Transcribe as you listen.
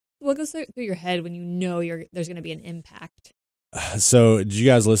what goes through your head when you know there's going to be an impact? So, did you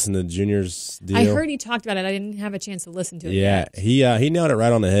guys listen to Junior's deal? I heard he talked about it. I didn't have a chance to listen to it Yeah, yet. he nailed it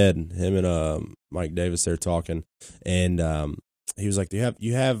right on the head. Him and Mike Davis there talking, and he was like,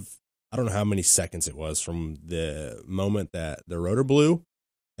 "You have I don't know how many seconds it was from the moment that the rotor blew,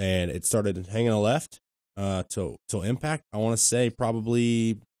 and it started hanging a left till impact. I want to say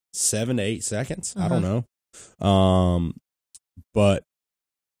probably 7 to 8 seconds. I don't know, but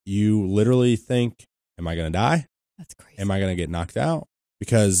you literally think, am I going to die? That's crazy. Am I going to get knocked out?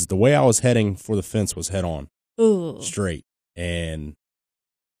 Because the way I was heading for the fence was head on, straight. And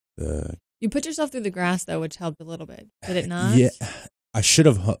you put yourself through the grass, though, which helped a little bit. Did it not? Yeah, I should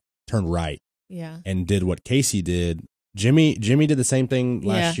have turned right. Yeah. And did what Casey did. Jimmy did the same thing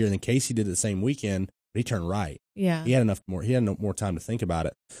last year, and then Casey did it the same weekend, but he turned right. Yeah. He had more time to think about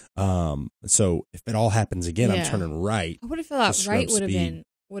it. So if it all happens again, I'm turning right. I would have thought right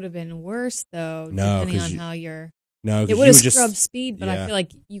would have been worse, though, no, depending on how you're. No, it would have scrubbed speed, but I feel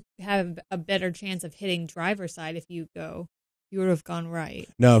like you have a better chance of hitting driver's side if you would have gone right.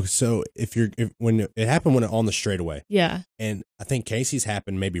 No, so when it happened on the straightaway. Yeah. And I think Casey's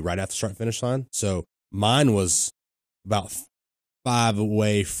happened maybe right at the start finish line. So mine was about 5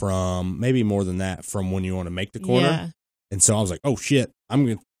 away from, maybe more than that, from when you want to make the corner. Yeah. And so I was like, oh shit,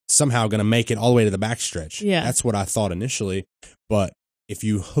 I'm somehow going to make it all the way to the backstretch. Yeah. That's what I thought initially. But if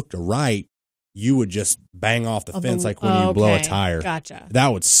you hooked a right, you would just bang off the fence like when you blow a tire. Gotcha. That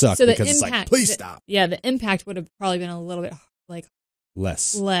would suck because it's like, please stop. Yeah, the impact would have probably been a little bit like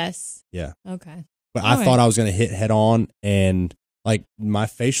less. Yeah. Okay. But I thought I was going to hit head on, and like my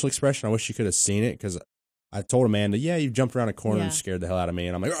facial expression, I wish you could have seen it, because I told Amanda, you jumped around a corner and scared the hell out of me.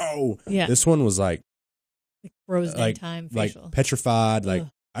 And I'm like, oh, this one was like frozen time facial. Like petrified. Like,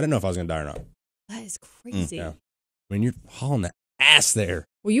 I didn't know if I was going to die or not. That is crazy. Yeah. I mean, you're hauling the ass there.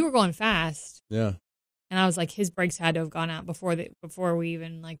 Well, you were going fast. Yeah. And I was like, his brakes had to have gone out before we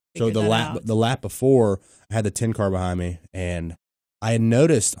even like figured that out. The lap before, I had the 10 car behind me, and I had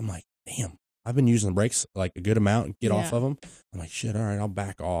noticed, I'm like, damn, I've been using the brakes like a good amount and get off of them. I'm like, shit, all right, I'll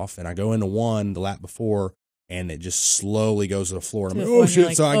back off. And I go into one the lap before, and it just slowly goes to the floor. And I'm like, oh, shit.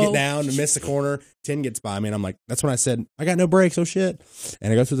 Like, so I get down and miss the corner. 10 gets by me, and I'm like, that's when I said, I got no brakes. Oh, shit.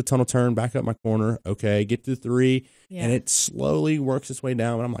 And I go through the tunnel turn, back up my corner. Okay, get through 3. Yeah. And it slowly works its way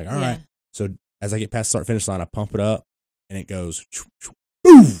down. And I'm like, all right. So as I get past the start finish line, I pump it up, and it goes,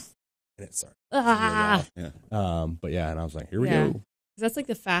 boom. And it starts. Yeah. But yeah, and I was like, here we go. That's like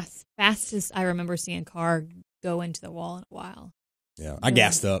the fastest I remember seeing a car go into the wall in a while. Yeah, I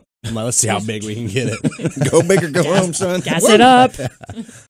gassed up. I'm like, let's see how big we can get it. Go big or go home, son. Gas it up.